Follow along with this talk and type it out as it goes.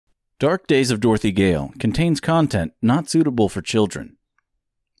Dark Days of Dorothy Gale contains content not suitable for children.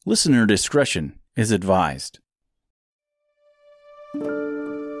 Listener discretion is advised.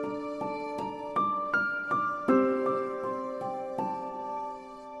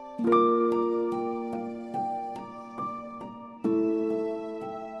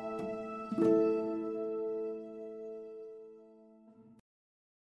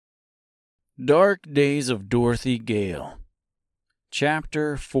 Dark Days of Dorothy Gale,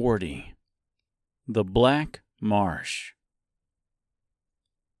 Chapter 40, The Black Marsh.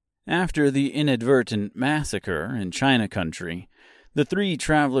 After the inadvertent massacre in China Country, the three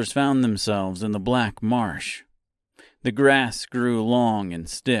travelers found themselves in the Black Marsh. The grass grew long and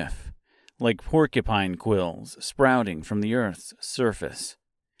stiff, like porcupine quills sprouting from the earth's surface.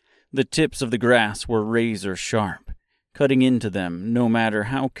 The tips of the grass were razor sharp, cutting into them no matter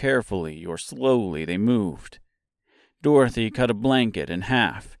how carefully or slowly they moved. Dorothy cut a blanket in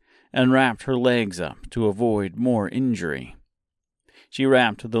half and wrapped her legs up to avoid more injury. She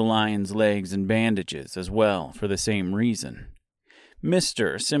wrapped the lion's legs in bandages as well for the same reason.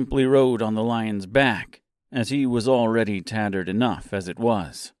 Mr. simply rode on the lion's back, as he was already tattered enough as it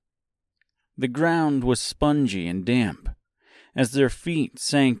was. The ground was spongy and damp. As their feet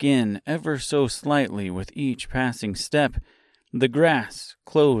sank in ever so slightly with each passing step, the grass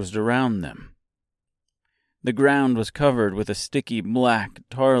closed around them. The ground was covered with a sticky black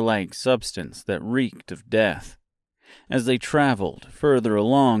tar-like substance that reeked of death. As they traveled further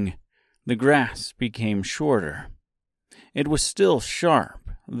along, the grass became shorter. It was still sharp,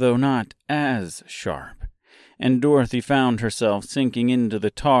 though not as sharp, and Dorothy found herself sinking into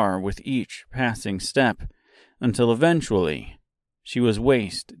the tar with each passing step, until eventually she was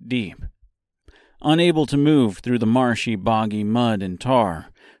waist deep. Unable to move through the marshy, boggy mud and tar,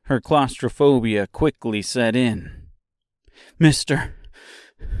 her claustrophobia quickly set in. "Mr.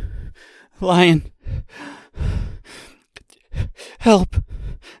 Lion,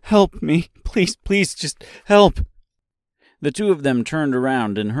 help me, please, just help." The two of them turned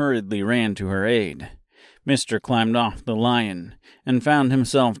around and hurriedly ran to her aid. Mr. climbed off the lion and found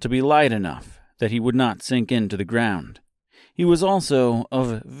himself to be light enough that he would not sink into the ground. He was also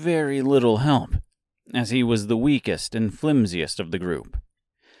of very little help, as he was the weakest and flimsiest of the group.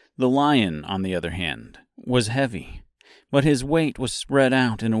 The lion, on the other hand, was heavy, but his weight was spread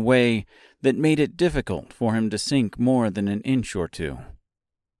out in a way that made it difficult for him to sink more than an inch or two.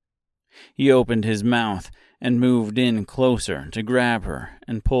 He opened his mouth and moved in closer to grab her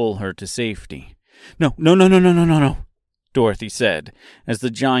and pull her to safety. No, Dorothy said, as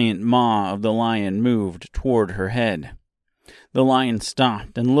the giant maw of the lion moved toward her head. The lion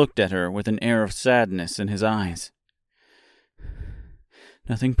stopped and looked at her with an air of sadness in his eyes.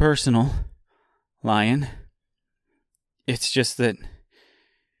 "Nothing personal, Lion. It's just that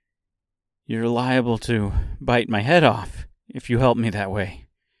you're liable to bite my head off if you help me that way."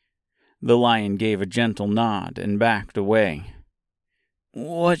 The lion gave a gentle nod and backed away.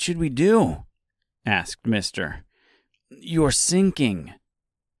 "What should we do?" asked Mister. "You're sinking."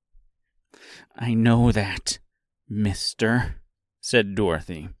 "I know that, Mister," said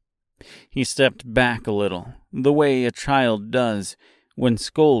Dorothy. He stepped back a little, the way a child does when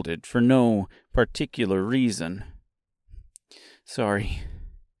scolded for no particular reason. "Sorry.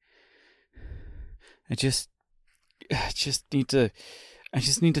 I just need to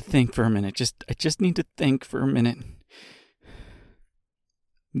think for a minute. I just need to think for a minute."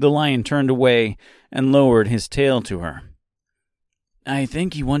 The lion turned away and lowered his tail to her. "I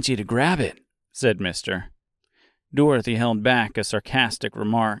think he wants you to grab it," said Mister. Dorothy held back a sarcastic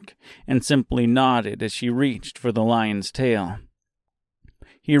remark and simply nodded as she reached for the lion's tail.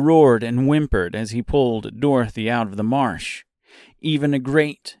 He roared and whimpered as he pulled Dorothy out of the marsh. Even a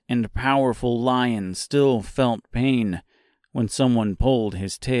great and powerful lion still felt pain when someone pulled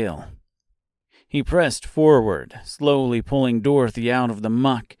his tail. He pressed forward, slowly pulling Dorothy out of the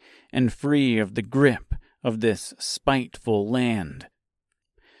muck and free of the grip of this spiteful land.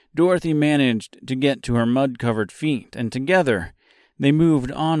 Dorothy managed to get to her mud-covered feet, and together they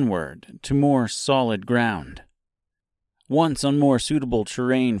moved onward to more solid ground. Once on more suitable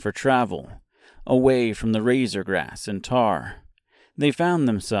terrain for travel, away from the razor grass and tar, they found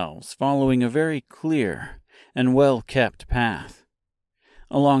themselves following a very clear and well-kept path.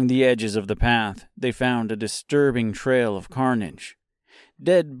 Along the edges of the path, they found a disturbing trail of carnage.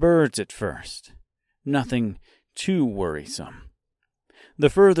 Dead birds at first, nothing too worrisome. The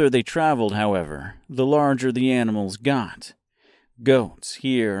further they traveled, however, the larger the animals got. Goats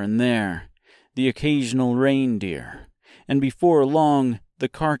here and there, the occasional reindeer, and before long the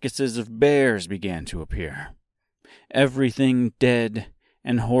carcasses of bears began to appear. Everything dead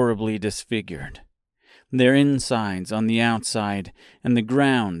and horribly disfigured. Their insides on the outside and the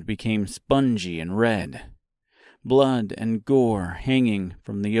ground became spongy and red. Blood and gore hanging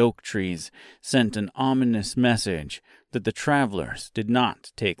from the oak trees sent an ominous message that the travelers did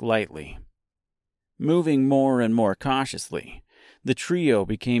not take lightly. Moving more and more cautiously, the trio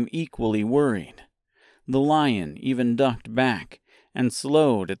became equally worried. The lion even ducked back and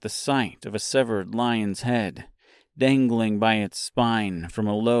slowed at the sight of a severed lion's head, dangling by its spine from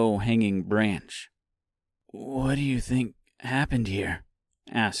a low-hanging branch. "What do you think happened here?"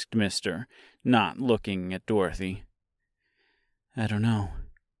 asked Mister, not looking at Dorothy. "I don't know,"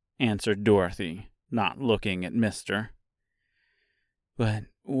 answered Dorothy, not looking at Mister. "But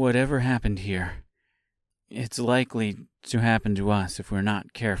whatever happened here, it's likely to happen to us if we're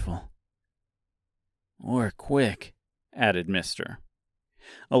not careful." "Or quick," added Mister.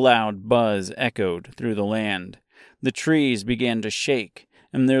 A loud buzz echoed through the land. The trees began to shake,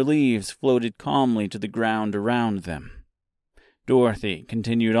 and their leaves floated calmly to the ground around them. Dorothy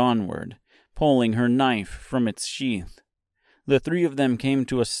continued onward, pulling her knife from its sheath. The three of them came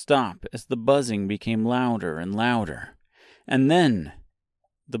to a stop as the buzzing became louder and louder, and then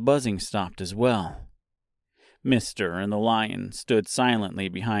the buzzing stopped as well. Mister and the lion stood silently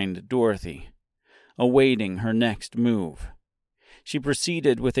behind Dorothy, awaiting her next move. She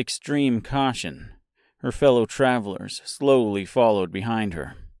proceeded with extreme caution. Her fellow travelers slowly followed behind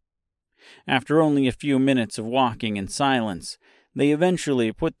her. After only a few minutes of walking in silence, they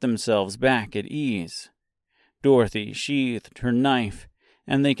eventually put themselves back at ease. Dorothy sheathed her knife,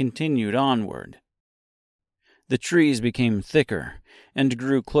 and they continued onward. The trees became thicker and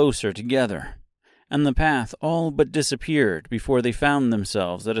grew closer together, and the path all but disappeared before they found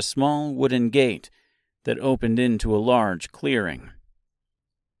themselves at a small wooden gate that opened into a large clearing.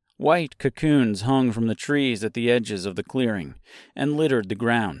 White cocoons hung from the trees at the edges of the clearing and littered the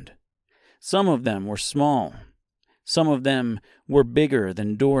ground. Some of them were small. Some of them were bigger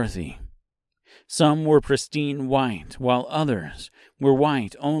than Dorothy. Some were pristine white, while others were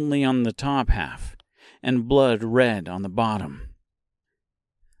white only on the top half and blood red on the bottom.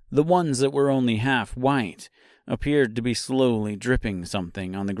 The ones that were only half white appeared to be slowly dripping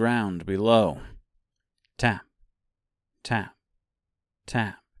something on the ground below. Tap, tap,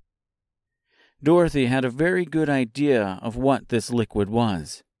 tap. Dorothy had a very good idea of what this liquid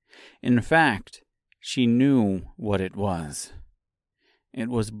was. In fact, she knew what it was. It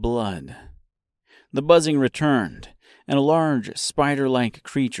was blood. The buzzing returned, and a large spider-like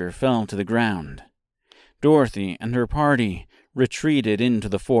creature fell to the ground. Dorothy and her party retreated into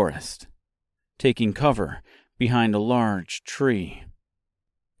the forest, taking cover behind a large tree.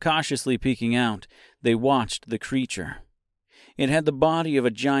 Cautiously peeking out, they watched the creature. It had the body of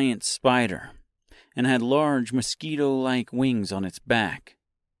a giant spider, and had large mosquito-like wings on its back.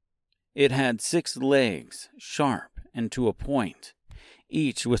 It had 6 legs, sharp and to a point,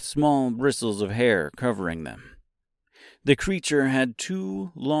 each with small bristles of hair covering them. The creature had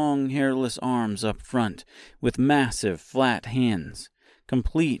 2 long hairless arms up front, with massive flat hands,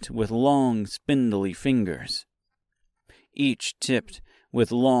 complete with long spindly fingers, each tipped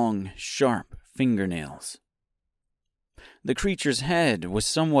with long, sharp fingernails. The creature's head was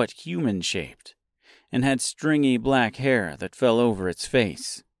somewhat human-shaped, and had stringy black hair that fell over its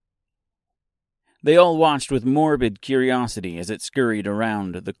face. They all watched with morbid curiosity as it scurried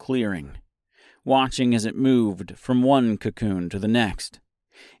around the clearing, watching as it moved from one cocoon to the next.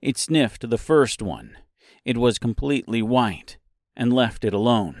 It sniffed the first one. It was completely white, and left it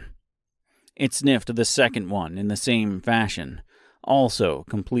alone. It sniffed the second one in the same fashion, also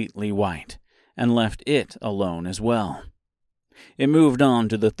completely white, and left it alone as well. It moved on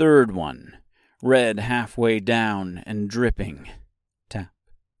to the third one, red halfway down and dripping. Tap,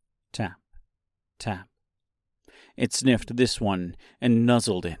 tap, tap. It sniffed this one and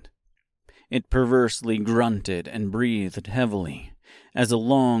nuzzled it. It perversely grunted and breathed heavily as a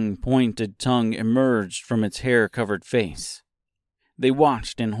long, pointed tongue emerged from its hair-covered face. They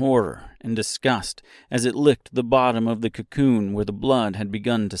watched in horror and disgust as it licked the bottom of the cocoon where the blood had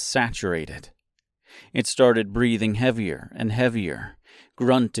begun to saturate it. It started breathing heavier and heavier,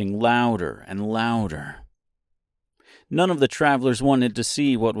 grunting louder and louder. None of the travelers wanted to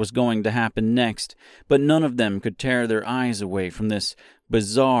see what was going to happen next, but none of them could tear their eyes away from this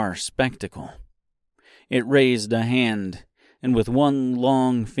bizarre spectacle. It raised a hand, and with one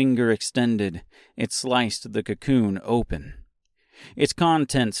long finger extended, it sliced the cocoon open. Its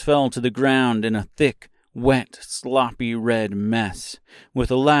contents fell to the ground in a thick, wet, sloppy red mess,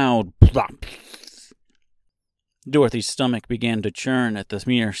 with a loud plop. Dorothy's stomach began to churn at the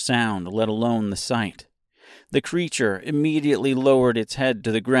mere sound, let alone the sight. The creature immediately lowered its head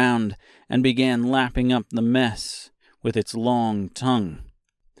to the ground and began lapping up the mess with its long tongue.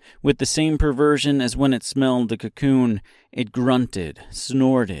 With the same perversion as when it smelled the cocoon, it grunted,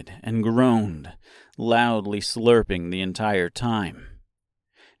 snorted, and groaned, loudly slurping the entire time.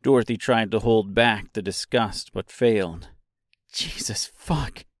 Dorothy tried to hold back the disgust, but failed. "Jesus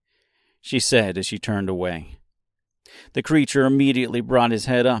fuck," she said as she turned away. The creature immediately brought his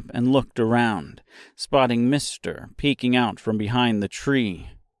head up and looked around, spotting Mister peeking out from behind the tree.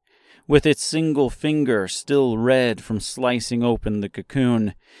 With its single finger still red from slicing open the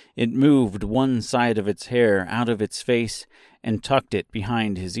cocoon, it moved one side of its hair out of its face and tucked it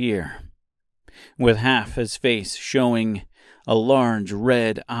behind his ear. With half his face showing, a large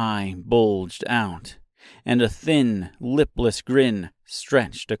red eye bulged out, and a thin, lipless grin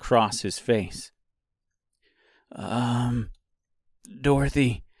stretched across his face.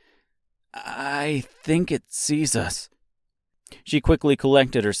 Dorothy, I think it sees us." She quickly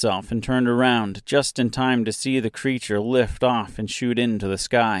collected herself and turned around just in time to see the creature lift off and shoot into the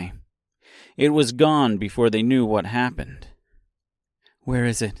sky. It was gone before they knew what happened. "Where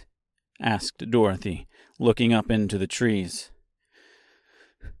is it?" asked Dorothy, looking up into the trees.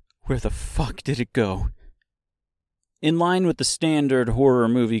 "Where the fuck did it go?" In line with the standard horror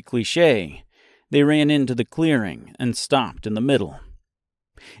movie cliché, they ran into the clearing and stopped in the middle.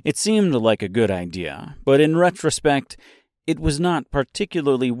 It seemed like a good idea, but in retrospect, it was not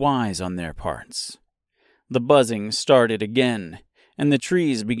particularly wise on their parts. The buzzing started again, and the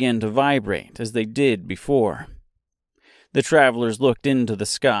trees began to vibrate as they did before. The travelers looked into the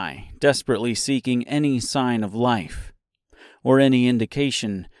sky, desperately seeking any sign of life, or any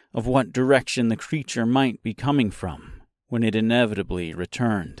indication of what direction the creature might be coming from when it inevitably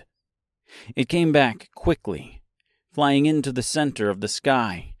returned. It came back quickly, flying into the center of the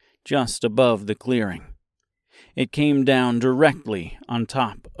sky, just above the clearing. It came down directly on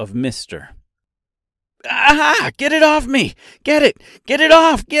top of Mister. "Ah! Get it off me! Get it! Get it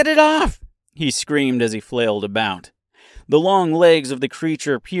off! Get it off!" he screamed as he flailed about. The long legs of the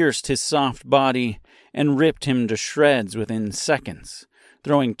creature pierced his soft body and ripped him to shreds within seconds,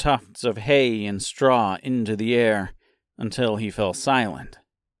 throwing tufts of hay and straw into the air until he fell silent.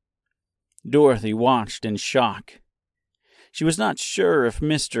 Dorothy watched in shock. She was not sure if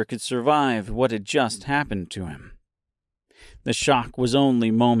Mister could survive what had just happened to him. The shock was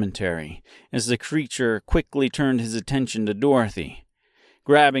only momentary, as the creature quickly turned his attention to Dorothy.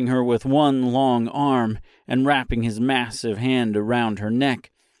 Grabbing her with one long arm and wrapping his massive hand around her neck,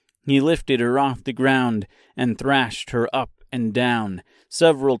 he lifted her off the ground and thrashed her up and down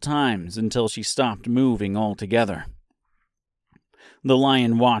several times until she stopped moving altogether. The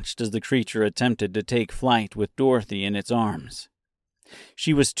lion watched as the creature attempted to take flight with Dorothy in its arms.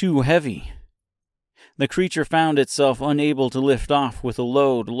 She was too heavy. The creature found itself unable to lift off with a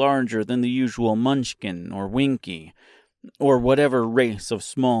load larger than the usual Munchkin or Winky, or whatever race of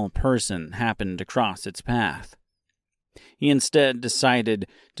small person happened to cross its path. He instead decided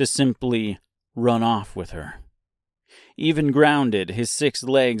to simply run off with her. Even grounded, his 6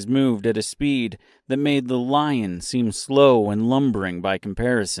 legs moved at a speed that made the lion seem slow and lumbering by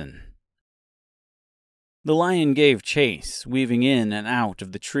comparison. The lion gave chase, weaving in and out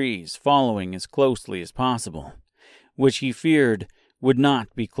of the trees, following as closely as possible, which he feared would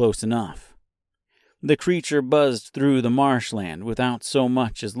not be close enough. The creature buzzed through the marshland without so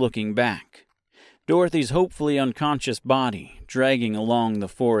much as looking back, Dorothy's hopefully unconscious body dragging along the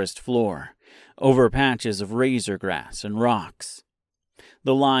forest floor, over patches of razor grass and rocks.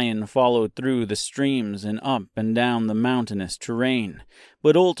 The lion followed through the streams and up and down the mountainous terrain,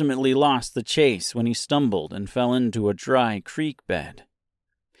 but ultimately lost the chase when he stumbled and fell into a dry creek bed.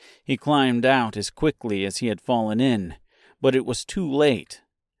 He climbed out as quickly as he had fallen in, but it was too late.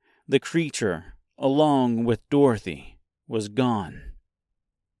 The creature, along with Dorothy, was gone.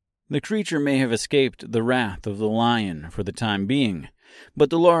 The creature may have escaped the wrath of the lion for the time being, but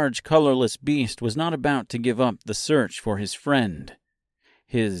the large, colorless beast was not about to give up the search for his friend,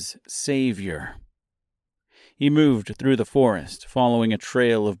 his savior. He moved through the forest, following a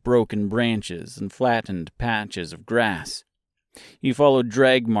trail of broken branches and flattened patches of grass. He followed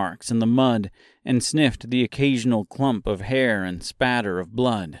drag marks in the mud and sniffed the occasional clump of hair and spatter of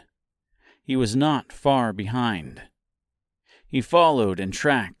blood. He was not far behind. He followed and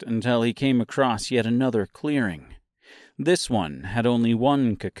tracked until he came across yet another clearing. This one had only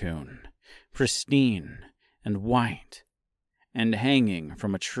one cocoon, pristine and white, and hanging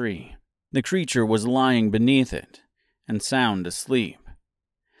from a tree. The creature was lying beneath it, and sound asleep.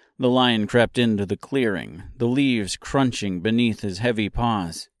 The lion crept into the clearing, the leaves crunching beneath his heavy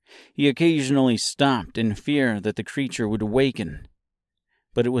paws. He occasionally stopped in fear that the creature would awaken,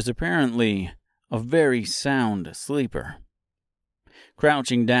 but it was apparently a very sound sleeper.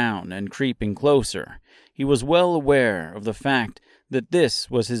 Crouching down and creeping closer, he was well aware of the fact that this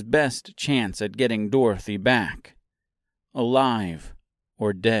was his best chance at getting Dorothy back, alive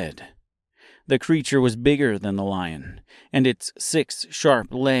or dead. The creature was bigger than the lion, and its 6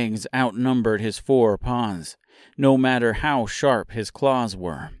 sharp legs outnumbered his 4 paws, no matter how sharp his claws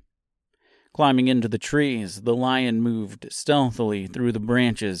were. Climbing into the trees, the lion moved stealthily through the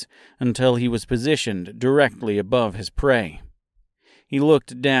branches until he was positioned directly above his prey. He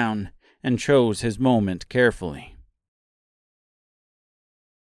looked down and chose his moment carefully.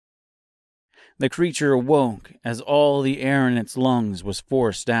 The creature awoke as all the air in its lungs was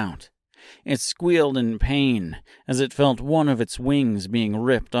forced out. It squealed in pain as it felt one of its wings being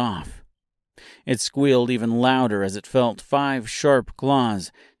ripped off. It squealed even louder as it felt 5 sharp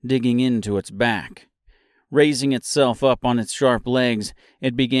claws digging into its back. Raising itself up on its sharp legs,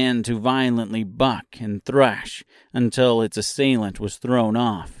 it began to violently buck and thrash until its assailant was thrown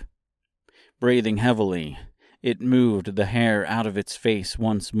off. Breathing heavily, it moved the hair out of its face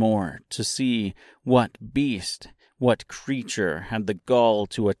once more to see what beast, what creature had the gall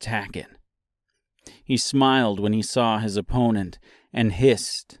to attack it. He smiled when he saw his opponent and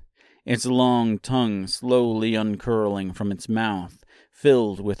hissed, its long tongue slowly uncurling from its mouth,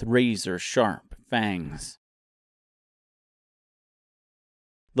 filled with razor-sharp fangs.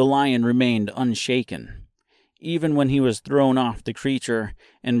 The lion remained unshaken, even when he was thrown off the creature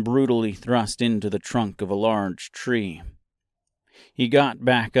and brutally thrust into the trunk of a large tree. He got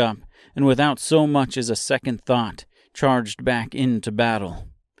back up, and without so much as a second thought, charged back into battle.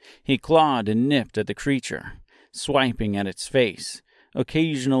 He clawed and nipped at the creature, swiping at its face,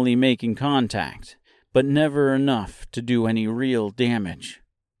 occasionally making contact, but never enough to do any real damage.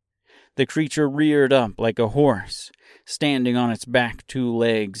 The creature reared up like a horse, standing on its back 2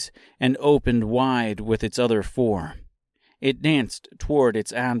 legs, and opened wide with its other 4. It danced toward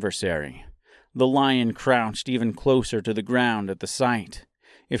its adversary. The lion crouched even closer to the ground at the sight.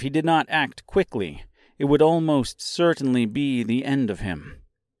 If he did not act quickly, it would almost certainly be the end of him.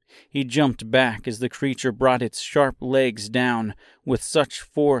 He jumped back as the creature brought its sharp legs down with such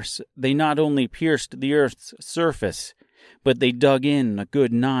force they not only pierced the earth's surface, but they dug in a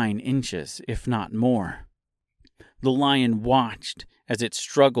good 9 inches, if not more. The lion watched as it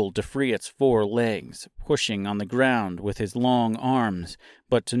struggled to free its 4 legs, pushing on the ground with his long arms,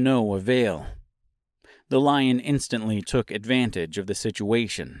 but to no avail. The lion instantly took advantage of the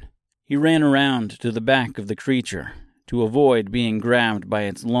situation. He ran around to the back of the creature to avoid being grabbed by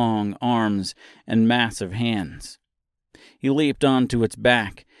its long arms and massive hands. He leaped onto its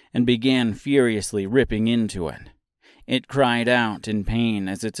back and began furiously ripping into it. It cried out in pain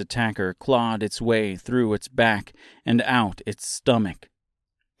as its attacker clawed its way through its back and out its stomach.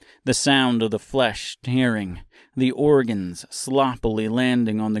 The sound of the flesh tearing, the organs sloppily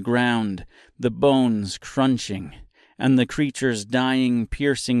landing on the ground, the bones crunching, and the creature's dying,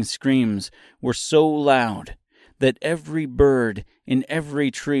 piercing screams were so loud that every bird in every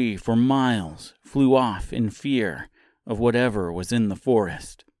tree for miles flew off in fear of whatever was in the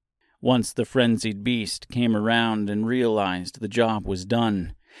forest. Once the frenzied beast came around and realized the job was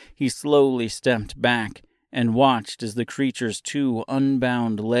done, he slowly stepped back and watched as the creature's 2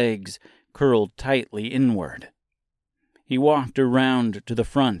 unbound legs curled tightly inward. He walked around to the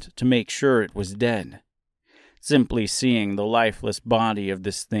front to make sure it was dead. Simply seeing the lifeless body of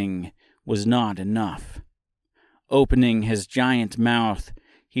this thing was not enough. Opening his giant mouth,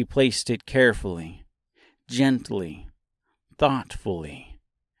 he placed it carefully, gently, thoughtfully,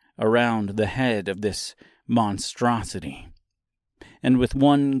 around the head of this monstrosity, and with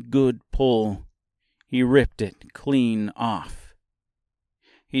one good pull, he ripped it clean off.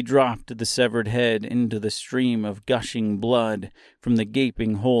 He dropped the severed head into the stream of gushing blood from the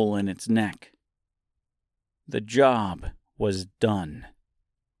gaping hole in its neck. The job was done.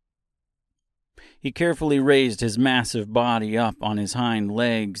 He carefully raised his massive body up on his hind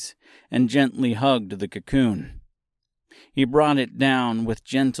legs and gently hugged the cocoon. He brought it down with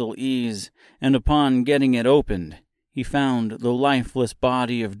gentle ease, and upon getting it opened, he found the lifeless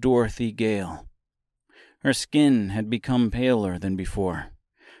body of Dorothy Gale. Her skin had become paler than before.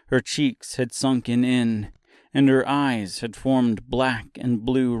 Her cheeks had sunken in, and her eyes had formed black and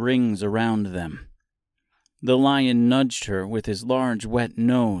blue rings around them. The lion nudged her with his large wet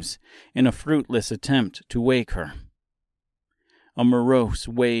nose in a fruitless attempt to wake her. A morose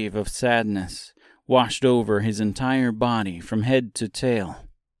wave of sadness washed over his entire body from head to tail.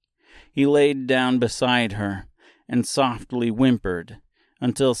 He laid down beside her and softly whimpered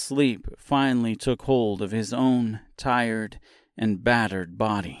until sleep finally took hold of his own tired and battered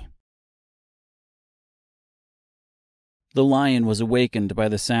body. The lion was awakened by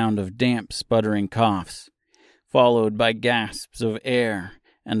the sound of damp, sputtering coughs, followed by gasps of air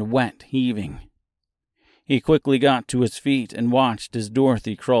and wet heaving. He quickly got to his feet and watched as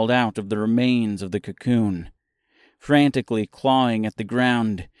Dorothy crawled out of the remains of the cocoon. Frantically clawing at the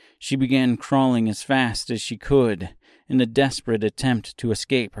ground, she began crawling as fast as she could in a desperate attempt to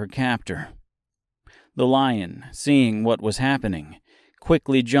escape her captor. The lion, seeing what was happening,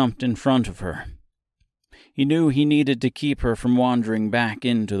 quickly jumped in front of her. He knew he needed to keep her from wandering back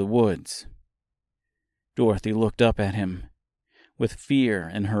into the woods. Dorothy looked up at him, with fear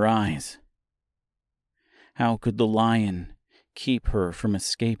in her eyes. How could the lion keep her from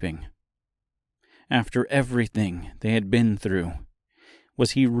escaping? After everything they had been through,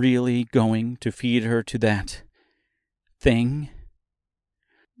 was he really going to feed her to that thing?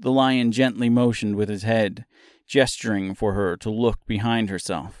 The lion gently motioned with his head, gesturing for her to look behind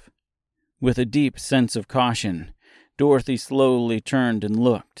herself. With a deep sense of caution, Dorothy slowly turned and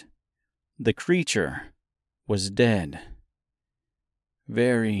looked. The creature was dead.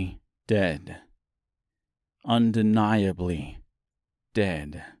 Very dead. Undeniably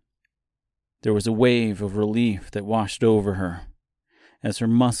dead. There was a wave of relief that washed over her, as her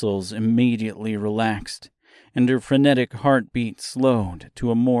muscles immediately relaxed and her frenetic heartbeat slowed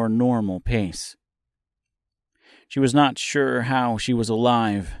to a more normal pace. She was not sure how she was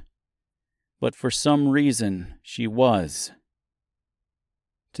alive, but for some reason she was.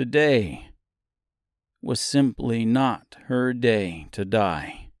 Today was simply not her day to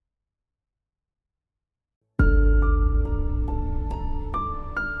die.